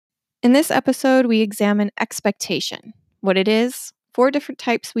In this episode, we examine expectation, what it is, 4 different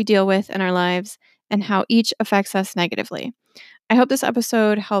types we deal with in our lives, and how each affects us negatively. I hope this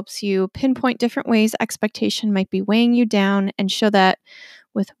episode helps you pinpoint different ways expectation might be weighing you down and show that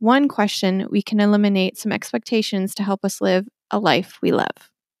with one question, we can eliminate some expectations to help us live a life we love.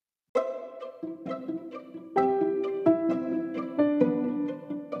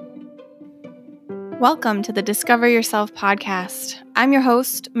 Welcome to the Discover Yourself podcast. I'm your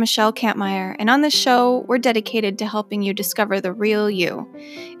host, Michelle Kampmeyer, and on this show, we're dedicated to helping you discover the real you.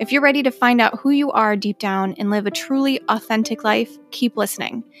 If you're ready to find out who you are deep down and live a truly authentic life, keep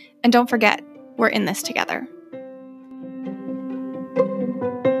listening. And don't forget, we're in this together.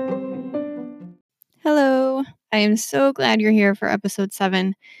 Hello, I am so glad you're here for episode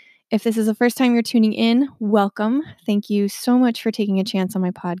 7. If this is the first time you're tuning in, welcome. Thank you so much for taking a chance on my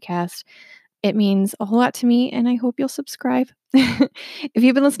podcast. It means a whole lot to me, and I hope you'll subscribe. If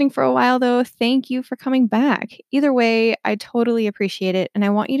you've been listening for a while, though, thank you for coming back. Either way, I totally appreciate it, and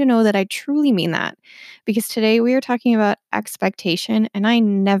I want you to know that I truly mean that, because today we are talking about expectation, and I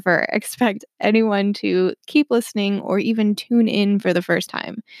never expect anyone to keep listening or even tune in for the first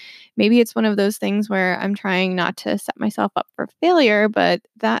time. Maybe it's one of those things where I'm trying not to set myself up for failure, but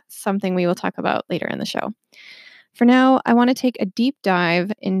that's something we will talk about later in the show. For now, I want to take a deep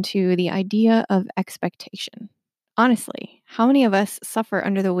dive into the idea of expectation. Honestly, how many of us suffer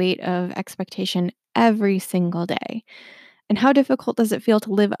under the weight of expectation every single day? And how difficult does it feel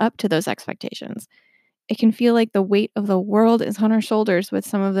to live up to those expectations? It can feel like the weight of the world is on our shoulders with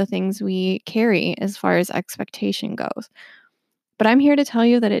some of the things we carry as far as expectation goes. But I'm here to tell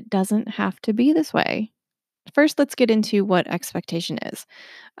you that it doesn't have to be this way. First, let's get into what expectation is.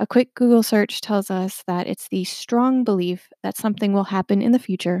 A quick Google search tells us that it's the strong belief that something will happen in the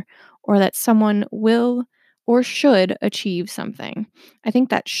future or that someone will or should achieve something. I think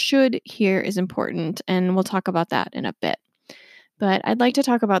that should here is important, and we'll talk about that in a bit. But I'd like to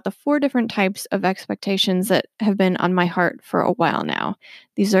talk about the 4 different types of expectations that have been on my heart for a while now.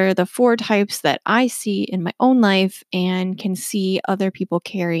 These are the 4 types that I see in my own life and can see other people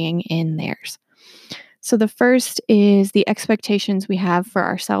carrying in theirs. So the first is the expectations we have for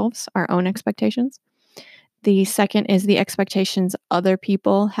ourselves, our own expectations. The second is the expectations other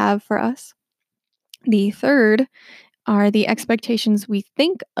people have for us. The third are the expectations we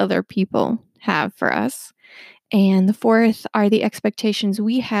think other people have for us. And the fourth are the expectations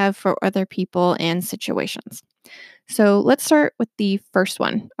we have for other people and situations. So let's start with the first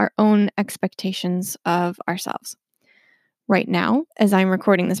one, our own expectations of ourselves. Right now, as I'm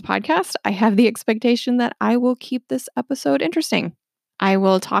recording this podcast, I have the expectation that I will keep this episode interesting. I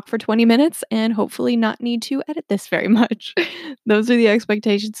will talk for 20 minutes and hopefully not need to edit this very much. Those are the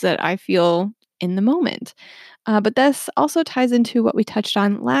expectations that I feel in the moment. But this also ties into what we touched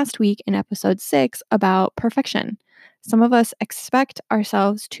on last week in episode 6 about perfection. Some of us expect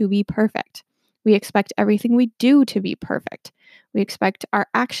ourselves to be perfect. We expect everything we do to be perfect. We expect our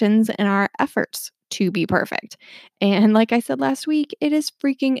actions and our efforts to be perfect. And like I said last week, it is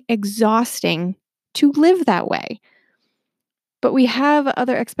freaking exhausting to live that way. But we have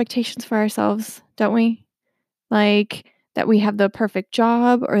other expectations for ourselves, don't we? Like that we have the perfect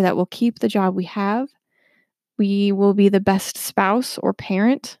job or that we'll keep the job we have. We will be the best spouse or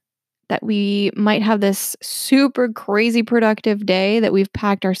parent, that we might have this super crazy productive day that we've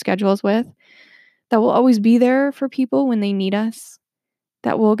packed our schedules with, that will always be there for people when they need us,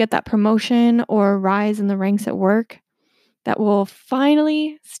 that we'll get that promotion or rise in the ranks at work, that will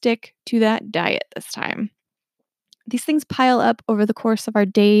finally stick to that diet this time. These things pile up over the course of our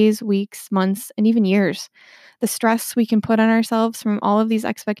days, weeks, months, and even years. The stress we can put on ourselves from all of these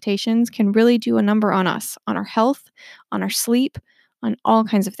expectations can really do a number on us, on our health, on our sleep, on all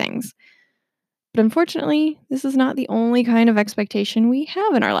kinds of things. But unfortunately, this is not the only kind of expectation we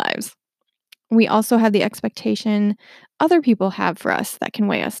have in our lives. We also have the expectation other people have for us that can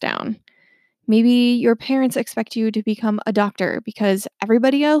weigh us down. Maybe your parents expect you to become a doctor because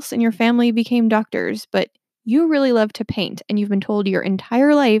everybody else in your family became doctors, but you really love to paint and you've been told your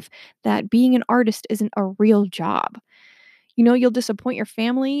entire life that being an artist isn't a real job. You know, you'll disappoint your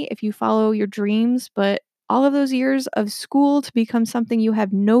family if you follow your dreams, but all of those years of school to become something you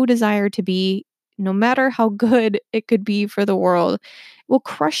have no desire to be, no matter how good it could be for the world, will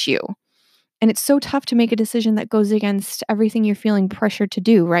crush you. And it's so tough to make a decision that goes against everything you're feeling pressured to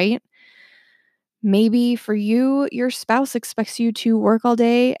do, right? Maybe for you, your spouse expects you to work all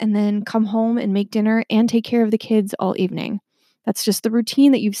day and then come home and make dinner and take care of the kids all evening. That's just the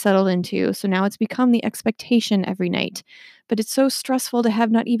routine that you've settled into. So now it's become the expectation every night. But it's so stressful to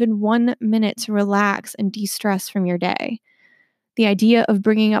have not even 1 minute to relax and de stress from your day. The idea of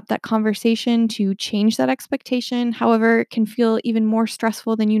bringing up that conversation to change that expectation, however, can feel even more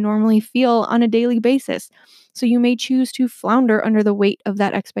stressful than you normally feel on a daily basis. So you may choose to flounder under the weight of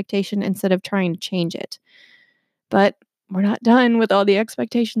that expectation instead of trying to change it. But we're not done with all the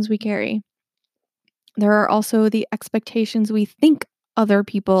expectations we carry. There are also the expectations we think other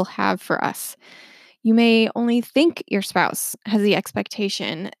people have for us. You may only think your spouse has the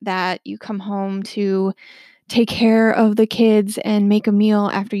expectation that you come home to take care of the kids and make a meal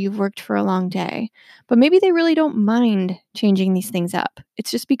after you've worked for a long day. But maybe they really don't mind changing these things up.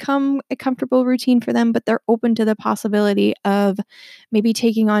 It's just become a comfortable routine for them, but they're open to the possibility of maybe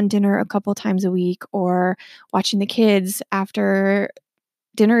taking on dinner a couple times a week or watching the kids after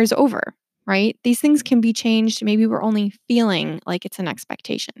dinner is over. Right? These things can be changed. Maybe we're only feeling like it's an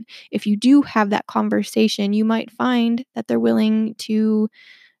expectation. If you do have that conversation, you might find that they're willing to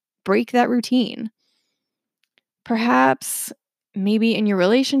break that routine. Perhaps maybe in your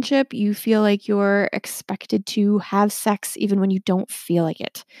relationship, you feel like you're expected to have sex even when you don't feel like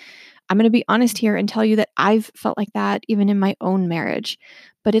it. I'm going to be honest here and tell you that I've felt like that even in my own marriage,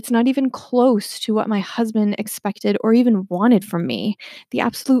 but it's not even close to what my husband expected or even wanted from me. The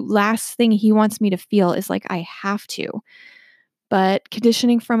absolute last thing he wants me to feel is like I have to. But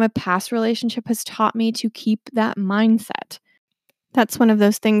conditioning from a past relationship has taught me to keep that mindset. That's one of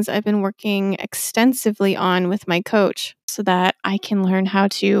those things I've been working extensively on with my coach so that I can learn how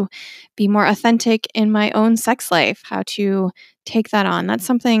to be more authentic in my own sex life, how to take that on. That's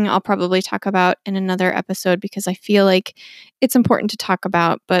something I'll probably talk about in another episode because I feel like it's important to talk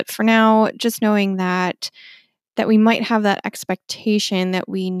about. But for now, just knowing that we might have that expectation that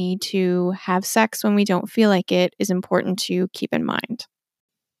we need to have sex when we don't feel like it is important to keep in mind.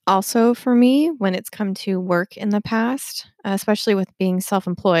 Also, for me, when it's come to work in the past, especially with being self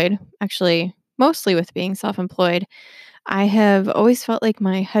employed, actually, mostly with being self employed, I have always felt like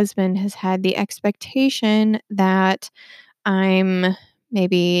my husband has had the expectation that I'm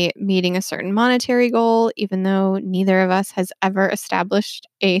maybe meeting a certain monetary goal, even though neither of us has ever established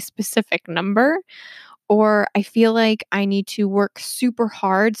a specific number. Or I feel like I need to work super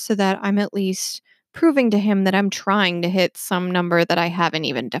hard so that I'm at least proving to him that I'm trying to hit some number that I haven't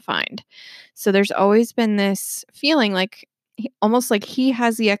even defined. So there's always been this feeling like almost like he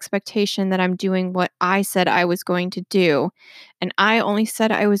has the expectation that I'm doing what I said I was going to do. And I only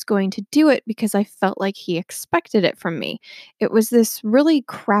said I was going to do it because I felt like he expected it from me. It was this really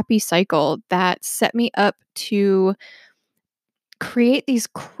crappy cycle that set me up to create these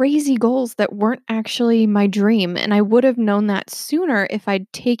crazy goals that weren't actually my dream. And I would have known that sooner if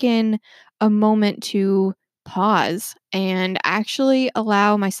I'd taken a moment to pause and actually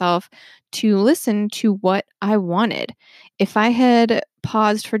allow myself to listen to what I wanted. If I had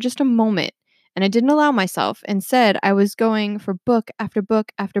paused for just a moment and I didn't allow myself and said I was going for book after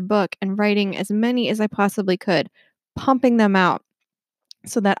book after book and writing as many as I possibly could, pumping them out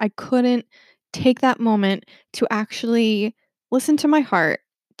so that I couldn't take that moment to actually listen to my heart,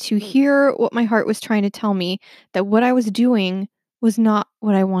 to hear what my heart was trying to tell me, that what I was doing was not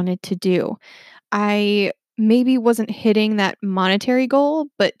what I wanted to do. I maybe wasn't hitting that monetary goal,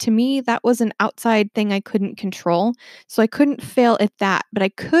 but to me, that was an outside thing I couldn't control. So I couldn't fail at that, but I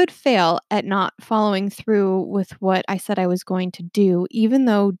could fail at not following through with what I said I was going to do, even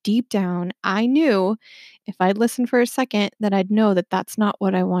though deep down I knew if I'd listened for a second that I'd know that that's not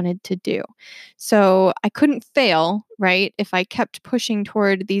what I wanted to do. So I couldn't fail, right? If I kept pushing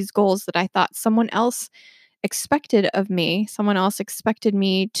toward these goals that I thought someone else expected of me, someone else expected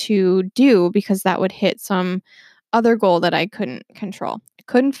me to do because that would hit some other goal that I couldn't control. I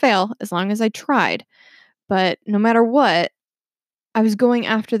couldn't fail as long as I tried. But no matter what, I was going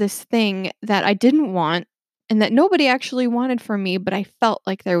after this thing that I didn't want and that nobody actually wanted from me, but I felt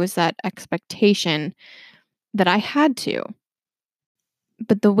like there was that expectation that I had to.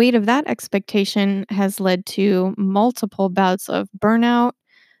 But the weight of that expectation has led to multiple bouts of burnout,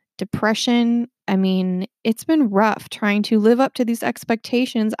 depression. I mean, it's been rough trying to live up to these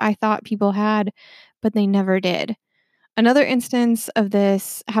expectations I thought people had, but they never did. Another instance of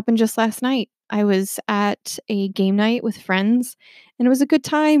this happened just last night. I was at a game night with friends, and it was a good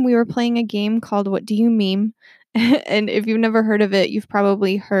time. We were playing a game called What Do You Meme? And if you've never heard of it, you've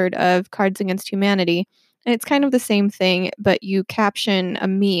probably heard of Cards Against Humanity. And it's kind of the same thing, but you caption a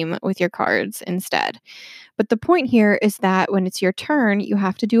meme with your cards instead. But the point here is that when it's your turn, you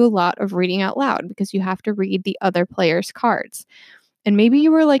have to do a lot of reading out loud because you have to read the other player's cards. And maybe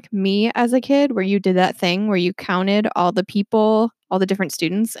you were like me as a kid where you did that thing where you counted all the people, all the different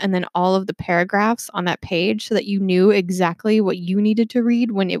students, and then all of the paragraphs on that page so that you knew exactly what you needed to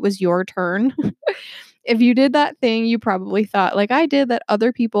read when it was your turn. If you did that thing, you probably thought, like I did, that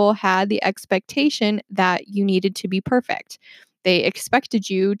other people had the expectation that you needed to be perfect. They expected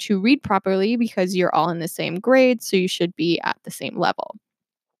you to read properly because you're all in the same grade, so you should be at the same level.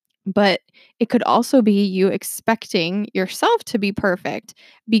 But it could also be you expecting yourself to be perfect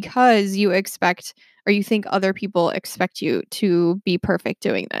because you expect or you think other people expect you to be perfect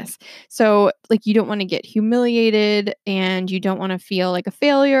doing this. So, like, you don't want to get humiliated and you don't want to feel like a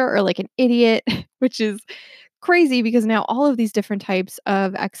failure or like an idiot, which is crazy because now all of these different types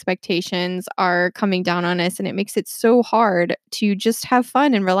of expectations are coming down on us and it makes it so hard to just have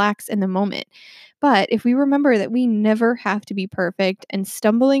fun and relax in the moment. But if we remember that we never have to be perfect and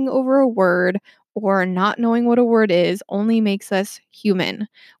stumbling over a word or not knowing what a word is only makes us human.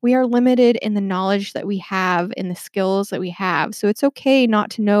 We are limited in the knowledge that we have, in the skills that we have. So it's okay not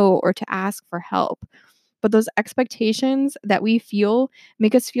to know or to ask for help. But those expectations that we feel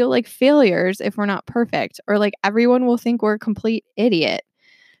make us feel like failures if we're not perfect, or like everyone will think we're a complete idiot.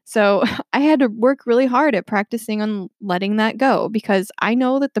 So I had to work really hard at practicing on letting that go because I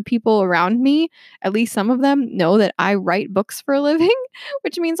know that the people around me, at least some of them, know that I write books for a living,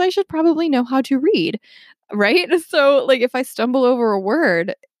 which means I should probably know how to read, right? So, like, if I stumble over a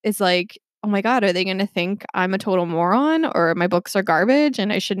word, it's like, oh my God, are they going to think I'm a total moron or my books are garbage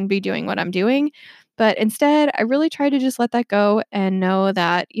and I shouldn't be doing what I'm doing? But instead, I really try to just let that go and know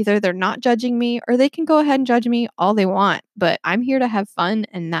that either they're not judging me or they can go ahead and judge me all they want. But I'm here to have fun,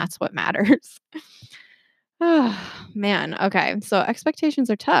 and that's what matters. Oh, man. Okay. So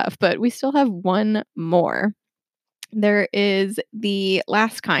expectations are tough, but we still have one more. There is the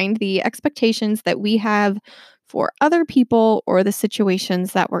last kind, the expectations that we have for other people or the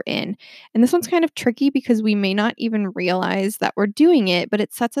situations that we're in. And this one's kind of tricky because we may not even realize that we're doing it, but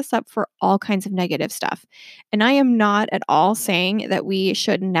it sets us up for all kinds of negative stuff. And I am not at all saying that we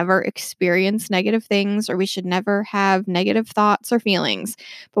should never experience negative things or we should never have negative thoughts or feelings.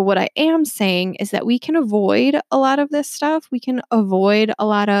 But what I am saying is that we can avoid a lot of this stuff. We can avoid a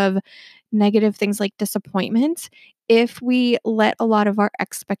lot of negative things like disappointment if we let a lot of our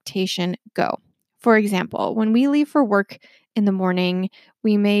expectation go. For example, when we leave for work in the morning,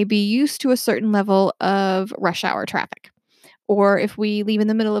 we may be used to a certain level of rush hour traffic. Or if we leave in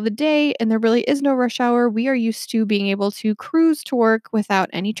the middle of the day and there really is no rush hour, we are used to being able to cruise to work without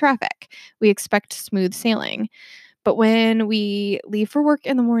any traffic. We expect smooth sailing. But when we leave for work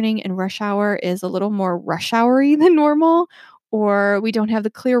in the morning and rush hour is a little more rush houry than normal, or we don't have the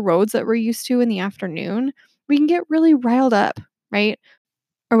clear roads that we're used to in the afternoon, we can get really riled up, right?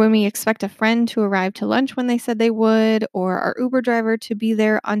 Or when we expect a friend to arrive to lunch when they said they would, or our Uber driver to be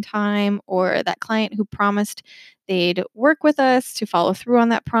there on time, or that client who promised they'd work with us to follow through on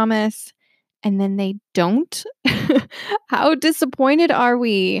that promise, and then they don't. How disappointed are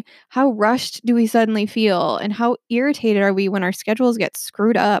we? How rushed do we suddenly feel? And how irritated are we when our schedules get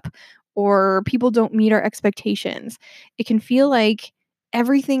screwed up or people don't meet our expectations? It can feel like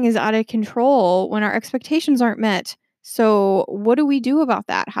everything is out of control when our expectations aren't met. So, what do we do about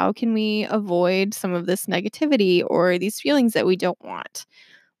that? How can we avoid some of this negativity or these feelings that we don't want?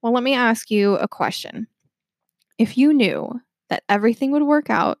 Well, let me ask you a question. If you knew that everything would work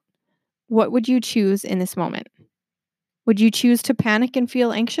out, what would you choose in this moment? Would you choose to panic and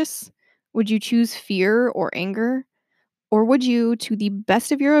feel anxious? Would you choose fear or anger? Or would you, to the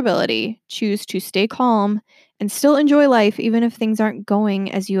best of your ability, choose to stay calm and still enjoy life even if things aren't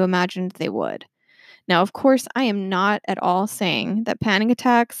going as you imagined they would? Now, of course, I am not at all saying that panic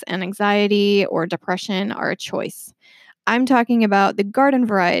attacks and anxiety or depression are a choice. I'm talking about the garden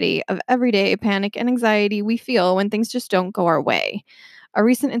variety of everyday panic and anxiety we feel when things just don't go our way. A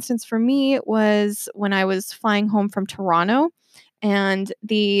recent instance for me was when I was flying home from Toronto, and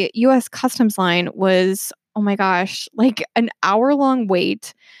the US Customs line was, oh my gosh, like an hour long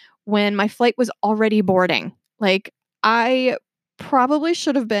wait when my flight was already boarding. Like, I probably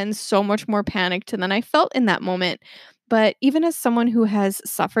should have been so much more panicked than I felt in that moment. But even as someone who has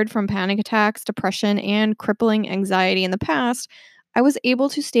suffered from panic attacks, depression, and crippling anxiety in the past, I was able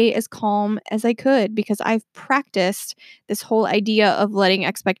to stay as calm as I could because I've practiced this whole idea of letting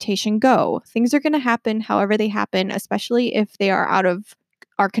expectation go. Things are going to happen however they happen, especially if they are out of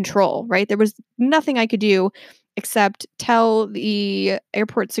our control, right? There was nothing I could do except tell the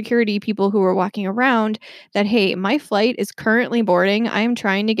airport security people who were walking around that, hey, my flight is currently boarding. I am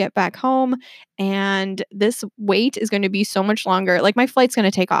trying to get back home, and this wait is going to be so much longer. Like, my flight's going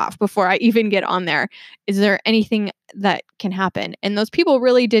to take off before I even get on there. Is there anything that can happen? And those people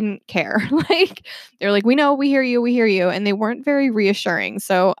really didn't care. Like, they're like, we know, we hear you, we hear you. And they weren't very reassuring.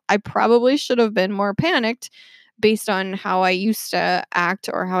 So I probably should have been more panicked, based on how I used to act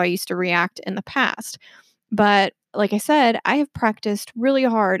or how I used to react in the past. But like I said, I have practiced really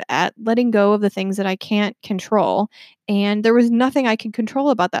hard at letting go of the things that I can't control. And there was nothing I could control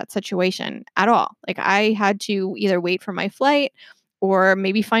about that situation at all. Like I had to either wait for my flight or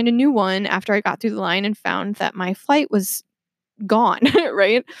maybe find a new one after I got through the line and found that my flight was gone,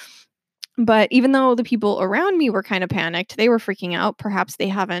 right? But even though the people around me were kind of panicked, they were freaking out. Perhaps they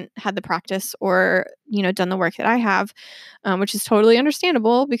haven't had the practice or, done the work that I have, which is totally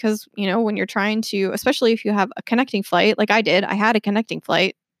understandable because, when you're trying to, especially if you have a connecting flight, like I did, I had a connecting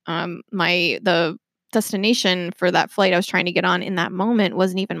flight. The destination for that flight I was trying to get on in that moment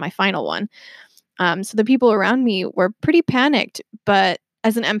wasn't even my final one. So the people around me were pretty panicked, but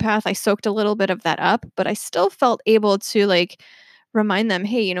as an empath, I soaked a little bit of that up, but I still felt able to like remind them,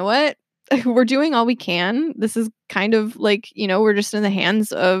 hey, you know what? We're doing all we can. This is kind of like, we're just in the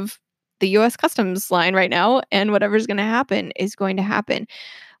hands of the US Customs line right now, and whatever's going to happen is going to happen.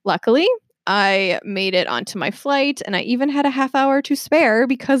 Luckily, I made it onto my flight and I even had a half hour to spare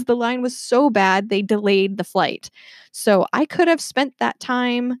because the line was so bad they delayed the flight. So I could have spent that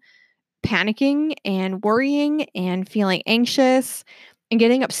time panicking and worrying and feeling anxious and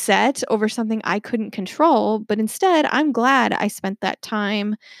getting upset over something I couldn't control. But instead, I'm glad I spent that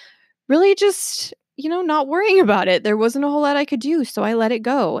time really just, not worrying about it. There wasn't a whole lot I could do. So I let it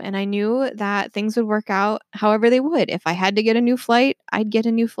go. And I knew that things would work out however they would. If I had to get a new flight, I'd get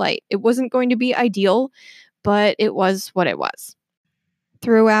a new flight. It wasn't going to be ideal, but it was what it was.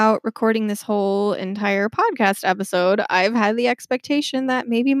 Throughout recording this whole entire podcast episode, I've had the expectation that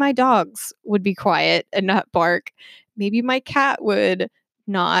maybe my dogs would be quiet and not bark. Maybe my cat would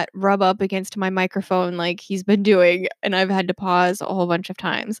not rub up against my microphone like he's been doing, and I've had to pause a whole bunch of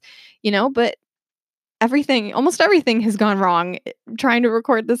times, but almost everything has gone wrong trying to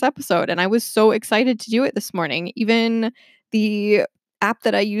record this episode. And I was so excited to do it this morning. Even the app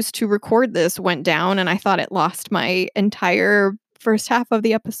that I used to record this went down and I thought it lost my entire first half of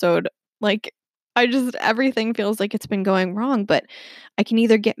the episode. Like, everything feels like it's been going wrong, but I can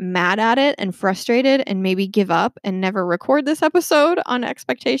either get mad at it and frustrated and maybe give up and never record this episode on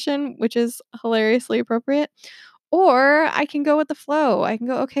expectation, which is hilariously appropriate, or I can go with the flow. I can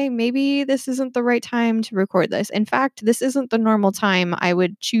go, okay, maybe this isn't the right time to record this. In fact, this isn't the normal time I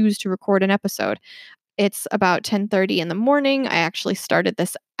would choose to record an episode. It's about 10:30 in the morning. I actually started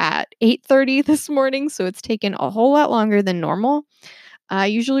this at 8:30 this morning, so it's taken a whole lot longer than normal. I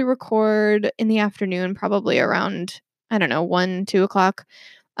usually record in the afternoon, probably around, I don't know, 1, 2 o'clock.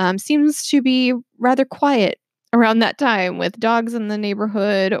 Seems to be rather quiet around that time with dogs in the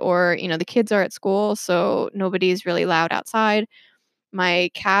neighborhood or, the kids are at school, so nobody's really loud outside. My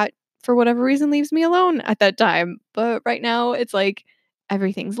cat, for whatever reason, leaves me alone at that time. But right now, it's like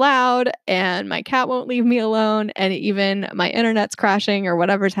everything's loud and my cat won't leave me alone. And even my internet's crashing or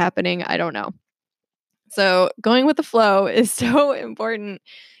whatever's happening. I don't know. So going with the flow is so important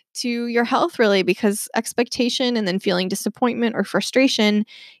to your health, really, because expectation and then feeling disappointment or frustration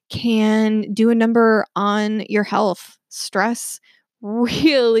can do a number on your health. Stress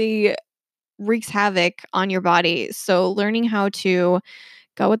really wreaks havoc on your body. So learning how to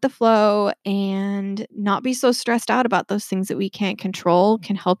go with the flow and not be so stressed out about those things that we can't control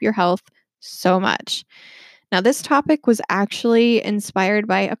can help your health so much. Now, this topic was actually inspired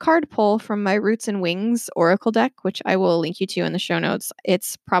by a card pull from my Roots and Wings Oracle deck, which I will link you to in the show notes.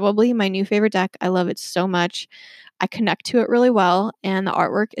 It's probably my new favorite deck. I love it so much. I connect to it really well, and the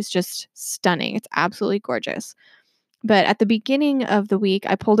artwork is just stunning. It's absolutely gorgeous. But at the beginning of the week,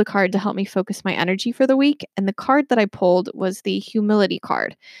 I pulled a card to help me focus my energy for the week. And the card that I pulled was the humility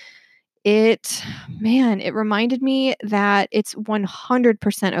card. It reminded me that it's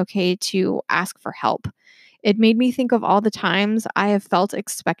 100% okay to ask for help. It made me think of all the times I have felt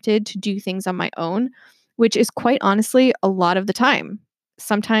expected to do things on my own, which is quite honestly a lot of the time.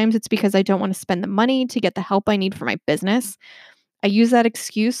 Sometimes it's because I don't want to spend the money to get the help I need for my business. I use that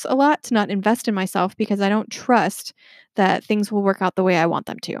excuse a lot to not invest in myself because I don't trust that things will work out the way I want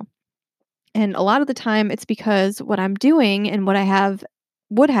them to. And a lot of the time it's because what I'm doing and what I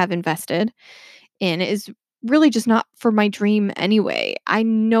would have invested in is really just not for my dream anyway. I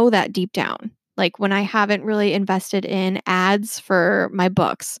know that deep down. Like when I haven't really invested in ads for my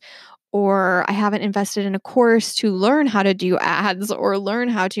books, or I haven't invested in a course to learn how to do ads or learn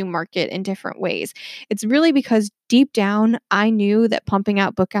how to market in different ways. It's really because deep down, I knew that pumping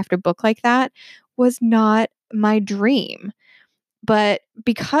out book after book like that was not my dream. But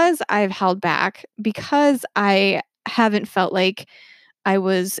because I've held back, because I haven't felt like I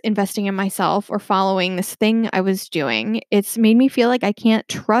was investing in myself or following this thing I was doing, it's made me feel like I can't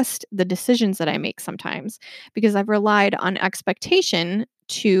trust the decisions that I make sometimes because I've relied on expectation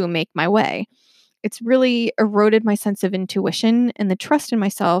to make my way. It's really eroded my sense of intuition and the trust in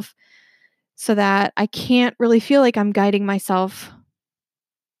myself so that I can't really feel like I'm guiding myself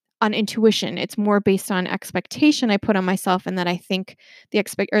on intuition. It's more based on expectation I put on myself and that I think the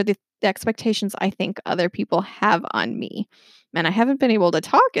expectations I think other people have on me. And I haven't been able to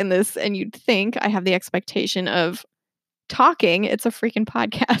talk in this, and you'd think I have the expectation of talking. It's a freaking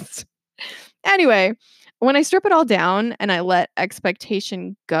podcast. Anyway, when I strip it all down and I let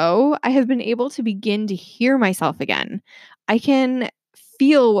expectation go, I have been able to begin to hear myself again. I can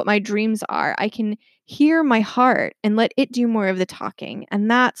feel what my dreams are. I can hear my heart and let it do more of the talking. And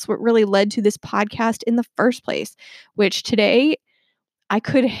that's what really led to this podcast in the first place, which today I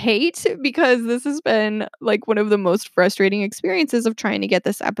could hate because this has been like one of the most frustrating experiences of trying to get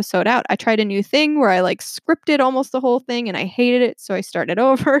this episode out. I tried a new thing where I like scripted almost the whole thing and I hated it, so I started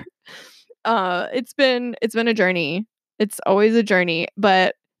over. It's been a journey. It's always a journey,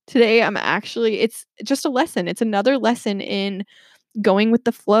 but today it's just a lesson. It's another lesson in going with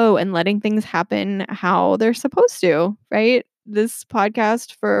the flow and letting things happen how they're supposed to, right? This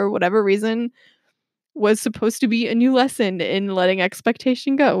podcast, for whatever reason, was supposed to be a new lesson in letting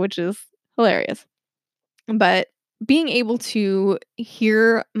expectation go, which is hilarious. But being able to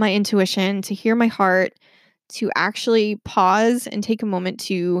hear my intuition, to hear my heart, to actually pause and take a moment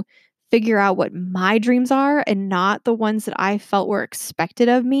to figure out what my dreams are and not the ones that I felt were expected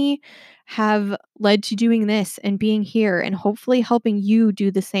of me have led to doing this and being here and hopefully helping you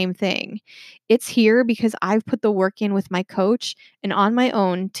do the same thing. It's here because I've put the work in with my coach and on my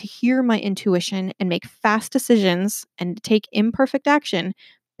own to hear my intuition and make fast decisions and take imperfect action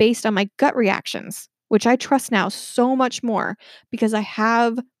based on my gut reactions, which I trust now so much more because I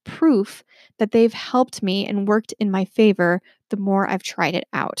have proof that they've helped me and worked in my favor the more I've tried it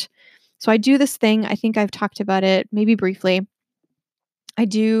out. So I do this thing, I think I've talked about it maybe briefly. I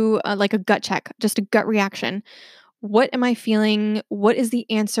do like a gut check, just a gut reaction. What am I feeling? What is the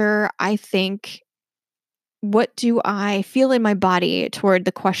answer I think? What do I feel in my body toward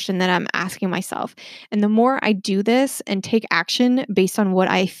the question that I'm asking myself? And the more I do this and take action based on what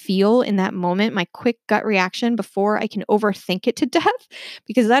I feel in that moment, my quick gut reaction before I can overthink it to death,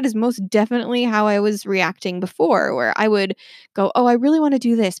 because that is most definitely how I was reacting before, where I would go, oh, I really want to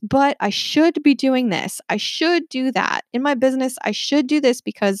do this, but I should be doing this. I should do that. In my business, I should do this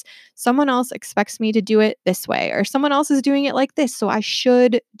because someone else expects me to do it this way, or someone else is doing it like this. So I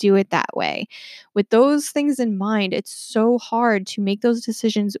should do it that way. With those things in mind, it's so hard to make those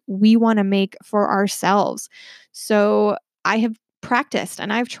decisions we want to make for ourselves. So I have practiced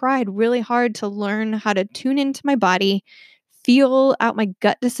and I've tried really hard to learn how to tune into my body, feel out my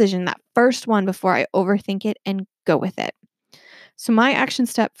gut decision, that first one before I overthink it and go with it. So, my action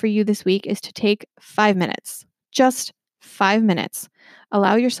step for you this week is to take 5 minutes, just 5 minutes.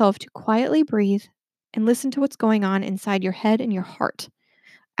 Allow yourself to quietly breathe and listen to what's going on inside your head and your heart.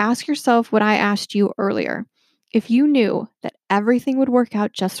 Ask yourself what I asked you earlier. If you knew that everything would work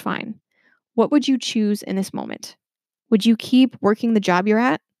out just fine, what would you choose in this moment? Would you keep working the job you're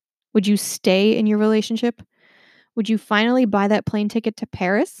at? Would you stay in your relationship? Would you finally buy that plane ticket to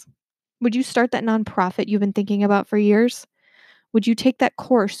Paris? Would you start that nonprofit you've been thinking about for years? Would you take that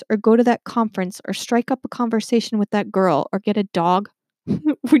course or go to that conference or strike up a conversation with that girl or get a dog?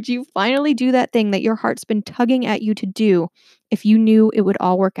 Would you finally do that thing that your heart's been tugging at you to do if you knew it would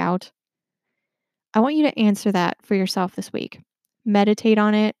all work out? I want you to answer that for yourself this week. Meditate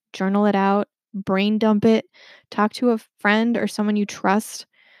on it, journal it out, brain dump it, talk to a friend or someone you trust,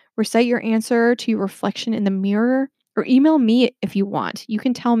 recite your answer to your reflection in the mirror, or email me if you want. You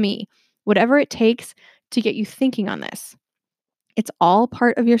can tell me whatever it takes to get you thinking on this. It's all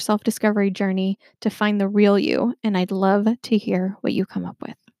part of your self discovery journey to find the real you, and I'd love to hear what you come up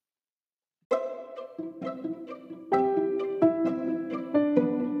with.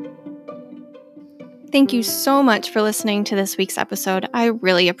 Thank you so much for listening to this week's episode. I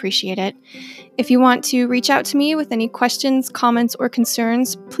really appreciate it. If you want to reach out to me with any questions, comments, or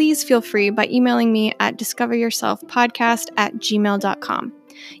concerns, please feel free by emailing me at discoveryourselfpodcast@gmail.com.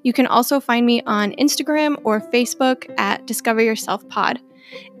 You can also find me on Instagram or Facebook at discoveryourselfpod.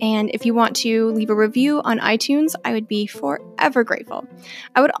 And if you want to leave a review on iTunes, I would be forever grateful.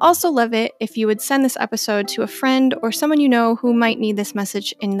 I would also love it if you would send this episode to a friend or someone you know who might need this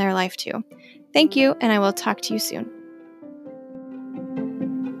message in their life too. Thank you, and I will talk to you soon.